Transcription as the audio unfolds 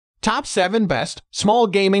Top 7 Best Small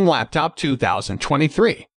Gaming Laptop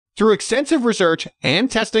 2023. Through extensive research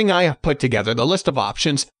and testing, I have put together the list of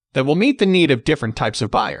options that will meet the need of different types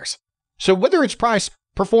of buyers. So whether it's price,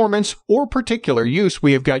 performance, or particular use,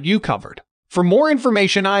 we have got you covered. For more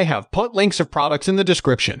information, I have put links of products in the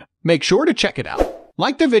description. Make sure to check it out.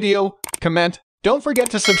 Like the video, comment, don't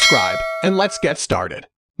forget to subscribe, and let's get started.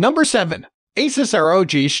 Number 7. Asus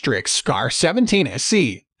ROG Strix Scar 17 SC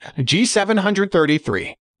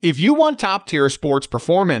G733. If you want top-tier sports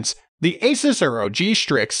performance, the Asus ROG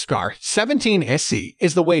Strix Scar 17 SC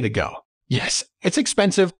is the way to go. Yes, it's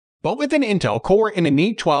expensive, but with an Intel Core in a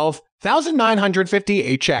neat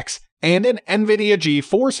 12950HX and an NVIDIA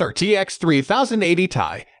GeForce RTX 3080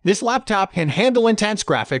 Ti, this laptop can handle intense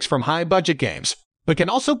graphics from high-budget games, but can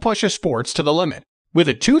also push a sports to the limit. With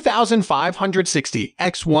a 2560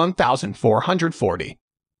 x 1440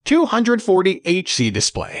 240 Hz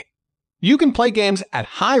display, you can play games at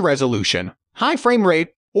high resolution, high frame rate,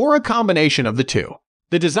 or a combination of the two.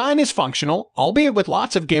 The design is functional, albeit with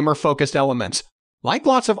lots of gamer-focused elements, like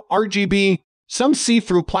lots of RGB, some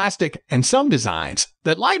see-through plastic, and some designs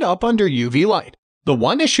that light up under UV light. The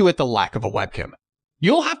one issue is the lack of a webcam.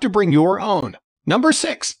 You'll have to bring your own. Number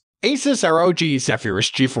 6. Asus ROG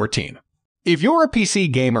Zephyrus G14. If you're a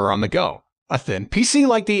PC gamer on the go, a thin PC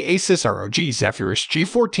like the Asus ROG Zephyrus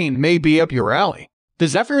G14 may be up your alley. The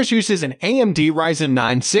Zephyrus uses an AMD Ryzen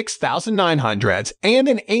 9 6900S and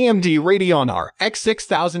an AMD Radeon RX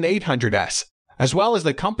 6800S, as well as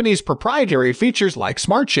the company's proprietary features like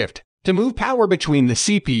Smart Shift to move power between the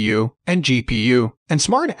CPU and GPU and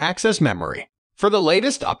Smart Access Memory. For the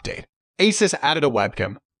latest update, Asus added a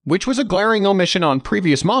webcam, which was a glaring omission on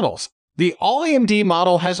previous models. The all-AMD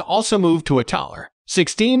model has also moved to a taller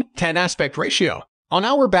 16:10 aspect ratio. On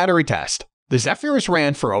our battery test, the Zephyrus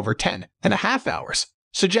ran for over 10.5 hours,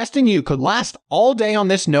 suggesting you could last all day on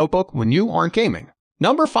this notebook when you aren't gaming.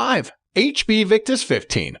 Number 5. HP Victus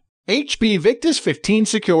 15. HP Victus 15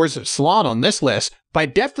 secures a slot on this list by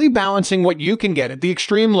deftly balancing what you can get at the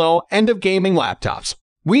extreme low end of gaming laptops.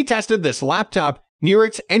 We tested this laptop near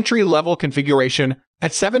its entry-level configuration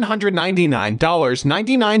at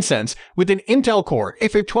 $799.99 with an Intel Core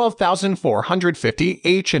i5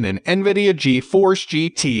 12450H and an NVIDIA GeForce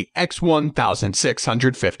GTX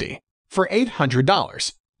 1650. For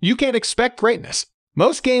 $800, you can't expect greatness.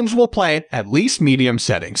 Most games will play it at least medium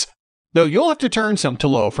settings, though you'll have to turn some to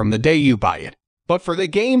low from the day you buy it. But for the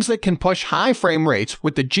games that can push high frame rates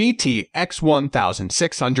with the GTX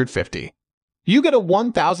 1650, you get a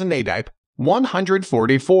 1080p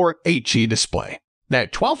 144 Hz display.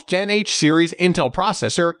 That 12th Gen H series Intel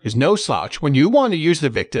processor is no slouch when you want to use the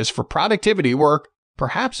Victus for productivity work,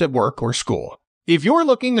 perhaps at work or school. If you're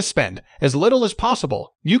looking to spend as little as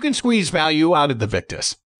possible, you can squeeze value out of the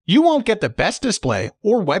Victus. You won't get the best display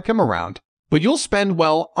or webcam around, but you'll spend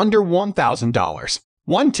well under $1,000.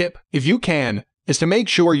 One tip, if you can, is to make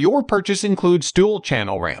sure your purchase includes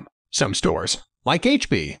dual-channel RAM. Some stores, like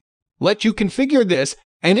HP, let you configure this,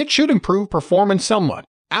 and it should improve performance somewhat.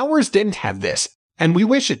 Ours didn't have this, and we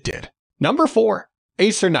wish it did. Number 4.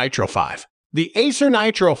 Acer Nitro 5. The Acer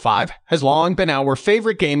Nitro 5 has long been our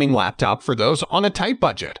favorite gaming laptop for those on a tight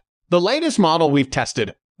budget. The latest model we've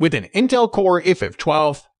tested, with an Intel Core i5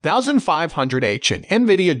 12500H and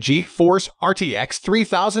NVIDIA GeForce RTX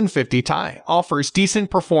 3050 Ti, offers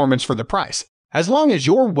decent performance for the price, as long as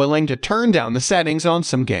you're willing to turn down the settings on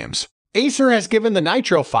some games. Acer has given the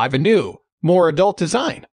Nitro 5 a new, more adult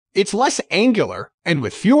design. It's less angular and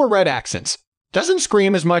with fewer red accents. Doesn't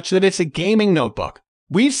scream as much that it's a gaming notebook.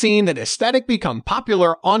 We've seen that aesthetic become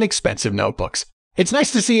popular on expensive notebooks. It's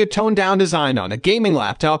nice to see a toned-down design on a gaming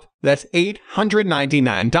laptop that's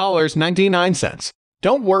 $899.99.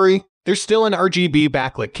 Don't worry, there's still an RGB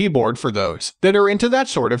backlit keyboard for those that are into that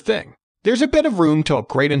sort of thing. There's a bit of room to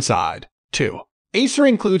upgrade inside, too. Acer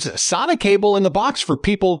includes a SATA cable in the box for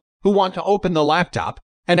people who want to open the laptop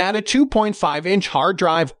and add a 2.5-inch hard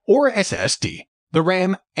drive or SSD. The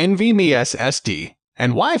RAM, NVMe SSD,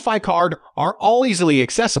 and Wi-Fi card are all easily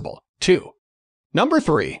accessible, too. Number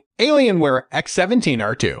 3. Alienware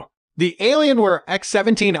X17R2. The Alienware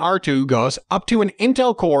X17R2 goes up to an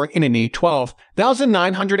Intel Core in an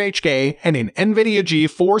i12900HK and an NVIDIA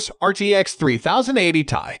GeForce RTX 3080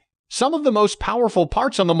 Ti, some of the most powerful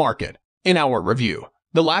parts on the market. In our review,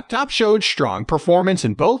 the laptop showed strong performance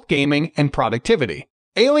in both gaming and productivity.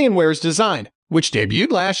 Alienware's design, which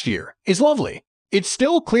debuted last year, is lovely. It's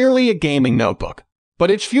still clearly a gaming notebook,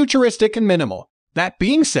 but it's futuristic and minimal. That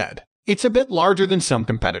being said, it's a bit larger than some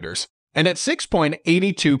competitors, and at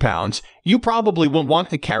 6.82 pounds, you probably won't want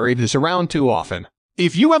to carry this around too often.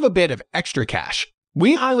 If you have a bit of extra cash,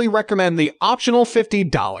 we highly recommend the optional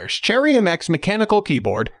 $50 Cherry MX mechanical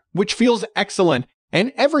keyboard, which feels excellent,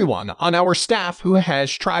 and everyone on our staff who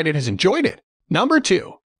has tried it has enjoyed it. Number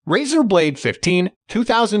 2. Razer Blade 15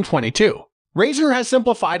 2022. Razer has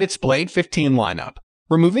simplified its Blade 15 lineup,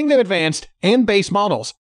 removing the advanced and base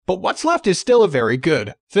models, but what's left is still a very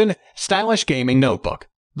good, thin, stylish gaming notebook.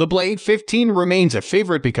 The Blade 15 remains a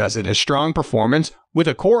favorite because it has strong performance with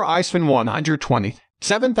a Core i7 120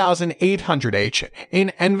 7800H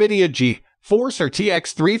in NVIDIA GeForce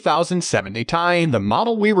RTX 3070 Ti in the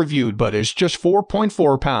model we reviewed, but is just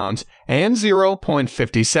 4.4 pounds and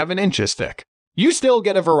 0.57 inches thick. You still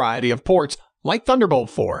get a variety of ports like Thunderbolt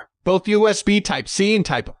 4, both USB Type-C and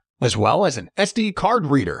Type, as well as an SD card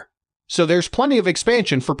reader. So there's plenty of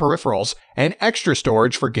expansion for peripherals and extra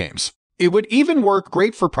storage for games. It would even work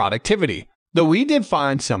great for productivity, though we did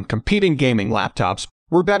find some competing gaming laptops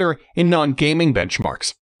were better in non-gaming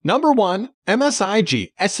benchmarks. Number 1.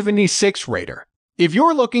 MSI S76 Raider. If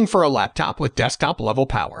you're looking for a laptop with desktop-level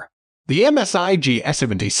power, the MSI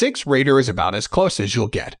S76 Raider is about as close as you'll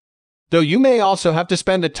get, though you may also have to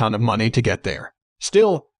spend a ton of money to get there.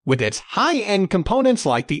 Still, with its high-end components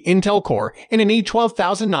like the Intel Core in an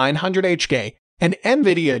E12900HK and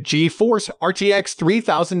NVIDIA GeForce RTX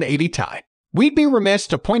 3080 Ti, we'd be remiss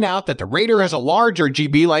to point out that the Raider has a large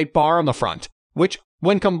RGB light bar on the front, which,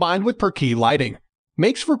 when combined with per-key lighting,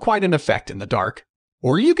 makes for quite an effect in the dark.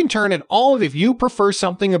 Or you can turn it on if you prefer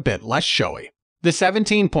something a bit less showy. The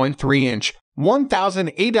 17.3-inch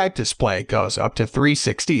 1080 IPS display goes up to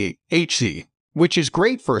 360 Hz, which is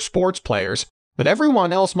great for sports players, but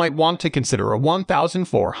everyone else might want to consider a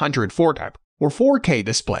 1440 type or 4K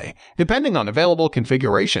display, depending on available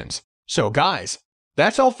configurations. So guys,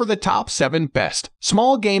 that's all for the top 7 best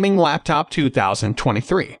small gaming laptop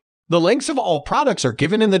 2023. The links of all products are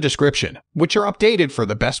given in the description, which are updated for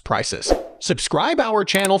the best prices. Subscribe our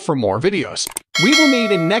channel for more videos. We will meet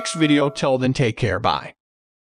in next video. Till then, take care. Bye.